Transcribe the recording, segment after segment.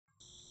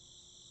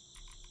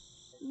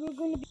we're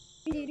going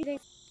to be doing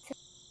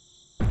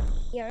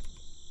here.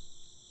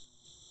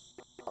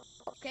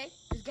 Okay,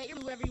 just get your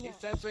whatever you He's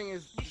want. censoring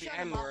the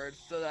N-word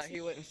so that he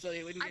wouldn't get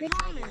in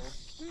trouble.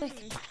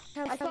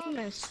 I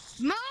promise.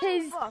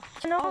 His Move!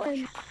 channel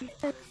and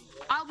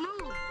I'll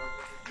move.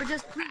 But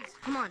just please,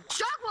 come on.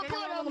 Chocolate Get your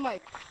mom on bottom. the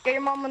mic. Get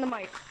your mom on the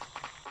mic.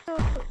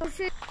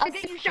 I'll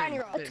get you shiny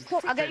rocks.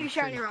 I'll get you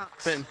shiny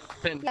rocks. Finn.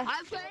 Yeah.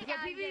 I think Get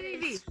I get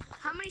PvP. it.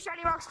 How many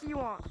shiny rocks do you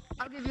want?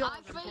 I'll give you all I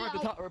of them.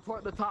 think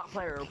Report the top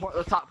player. Report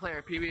the top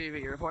player.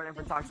 PvP. Reporting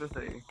for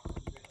toxicity.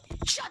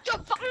 Shut the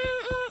fuck.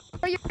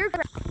 you're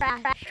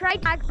trash. Try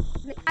tag.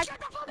 Shut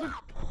the fuck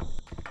up.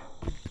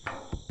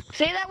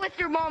 Say that with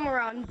your mom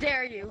around.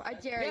 Dare you? I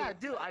dare Yeah, you.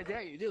 do it. I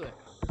dare you. Do it.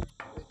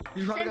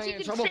 You're probably Since gonna you get in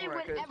can trouble say for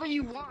it. whatever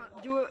you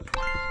want, do it.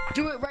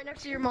 Do it right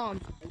next to your mom.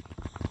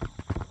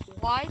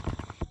 Why?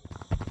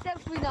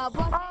 Definitely not.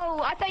 But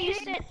Oh, I thought you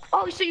said.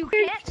 Oh, so you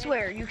can't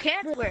swear. You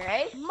can't swear,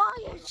 eh?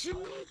 Maya, you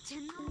need to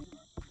know.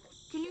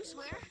 Can you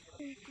swear?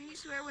 Can you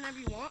swear whenever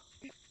you want?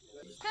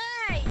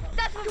 Hey,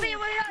 that's what me.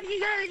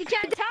 You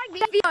can't tag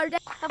me. VR.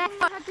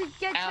 Have to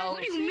get Ow.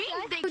 What do you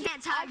mean they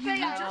can't tag you? You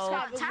just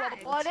got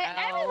tagged.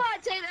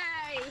 Everyone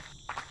today.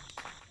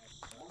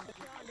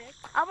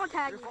 I'm gonna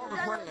tag You're you. false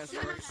reporting us.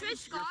 Switch, You're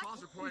Scott.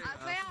 false reporting I us.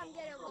 think I'm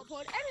getting a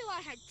report.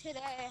 Everyone had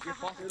today. You're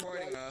false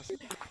reporting us.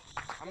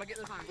 I'm gonna get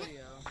this on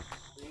video.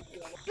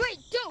 3,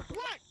 2,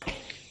 1.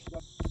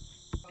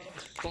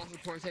 False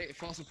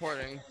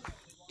reporting.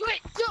 3,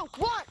 2,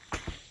 1.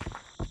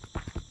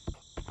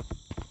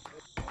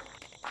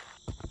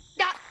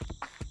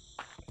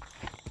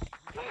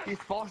 He's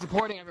false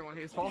reporting everyone.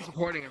 He's false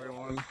reporting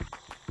everyone.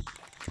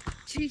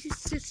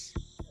 Jesus.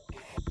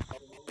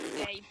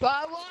 Hey,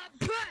 but what?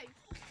 Pray.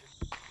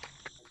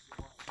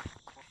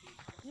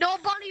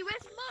 Nobody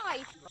with my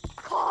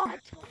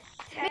card.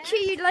 Make sure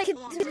you like and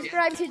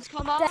subscribe to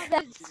Come on.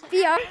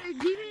 VR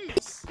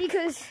Penis.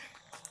 because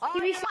Oh,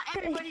 you I want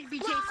everybody to be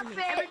chasing me.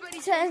 Everybody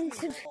send.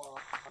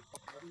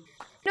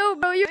 No,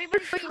 bro, you're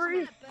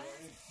free.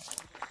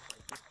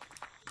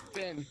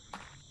 Finn.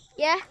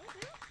 Yeah.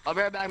 I'll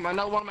be right back. I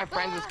know one of my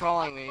friends is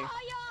calling me.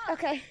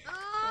 Okay.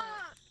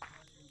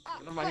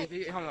 Never mind.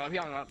 He hung up. He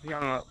hung up. He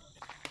hung up.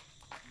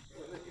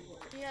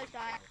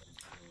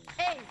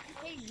 Hey,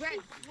 Red,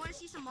 you wanna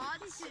see some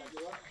mods?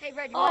 Hey,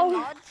 Red, you Oh. want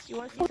mods? You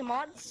wanna see some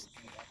mods?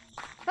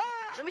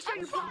 Let me show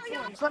you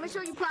platforms. Let me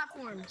show you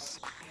platforms.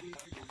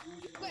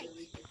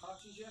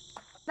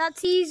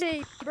 That's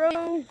easy,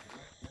 bro.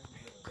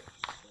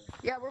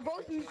 Yeah, we're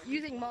both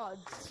using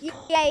mods.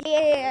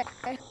 Yeah.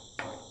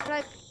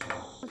 Like,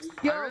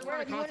 Yo, I really want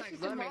Red, to you wanna see contact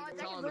some Lemon mods? to I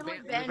tell can him to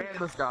literally ban ban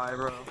this guy,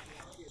 bro.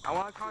 I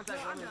want to contact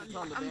I'm Lemon to done.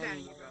 tell him to I'm ban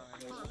banning you you.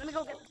 guys. Hold on, let me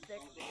go get the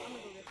stick. I'm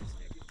gonna go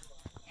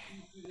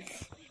get the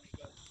stick.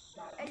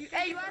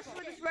 Hey, you asked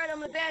for this, Red. I'm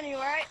gonna ban you,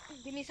 alright?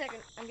 Give me a second.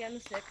 I'm getting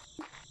the stick.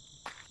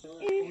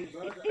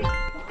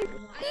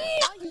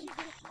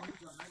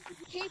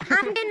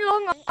 I'm getting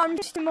long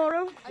arms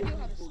tomorrow. I do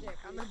have a stick.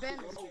 I'm gonna ban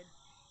this kid.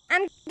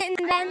 I'm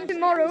getting them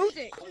tomorrow.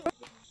 Stick.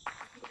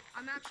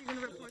 I'm actually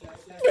gonna report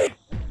this.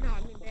 No,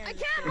 I'm gonna ban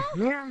this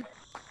kid. Yeah.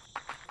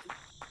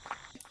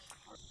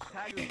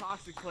 Tag the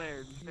toxic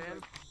players,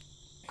 man.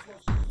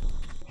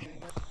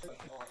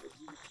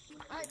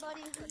 Alright,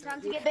 buddy.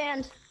 Time to get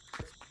banned.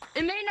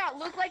 It may not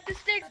look like the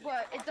stick,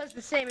 but it does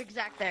the same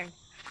exact thing.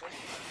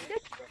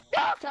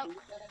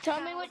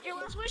 Tell me what your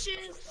last wish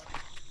is.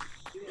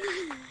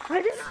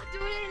 I did Not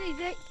doing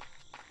anything.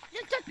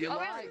 You Oh,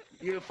 lie.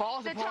 really? You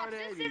false The reporting.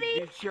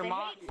 toxicity, Your the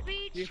mod. hate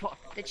speech, You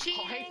the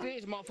cheating,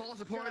 hate speech, false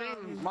reporting,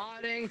 the-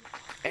 modding,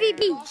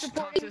 PvP. and false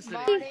reporting,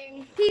 toxicity.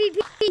 modding,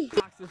 PvP.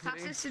 Toxicity.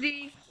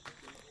 toxicity.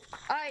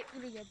 Alright,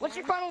 what's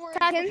your final word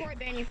Second. before I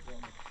ban you?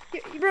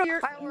 Bro,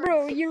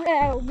 you're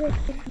out, bro.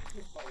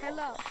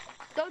 Hello.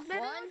 Don't ban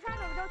One.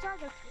 Don't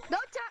tag us. No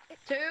time.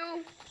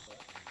 2,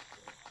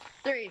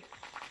 3.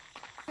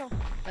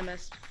 I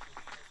missed.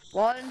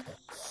 1,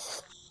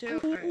 2.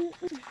 Alright.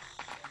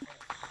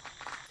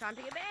 Time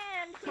to get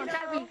banned. Come on,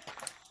 tag me.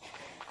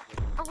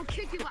 I will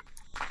kick you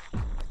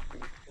out.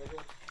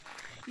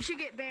 You should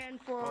get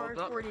banned for Hold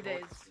up. 40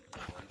 days.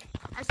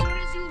 As soon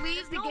as you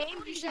leave the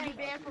game, you should be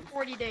banned for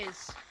 40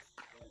 days.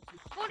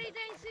 40 days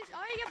since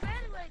I get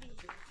banned already.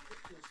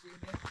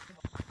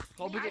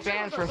 Hope we get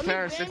banned for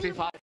fair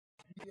 65.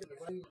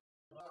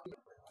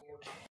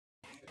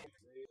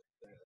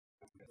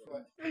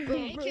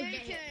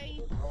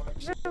 Okay.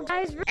 So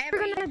guys,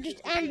 we're gonna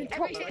just end the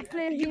toxic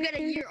player You here. get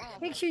a year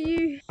off. Make sure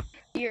you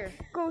Year.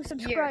 go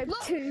subscribe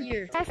to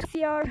Year.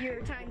 FCR.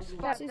 Year times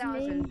That's his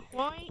 5,000. name.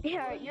 Point.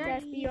 Yeah, You're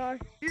FCR.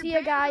 you're See ya,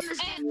 banned guys. on this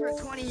game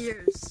for 20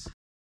 years.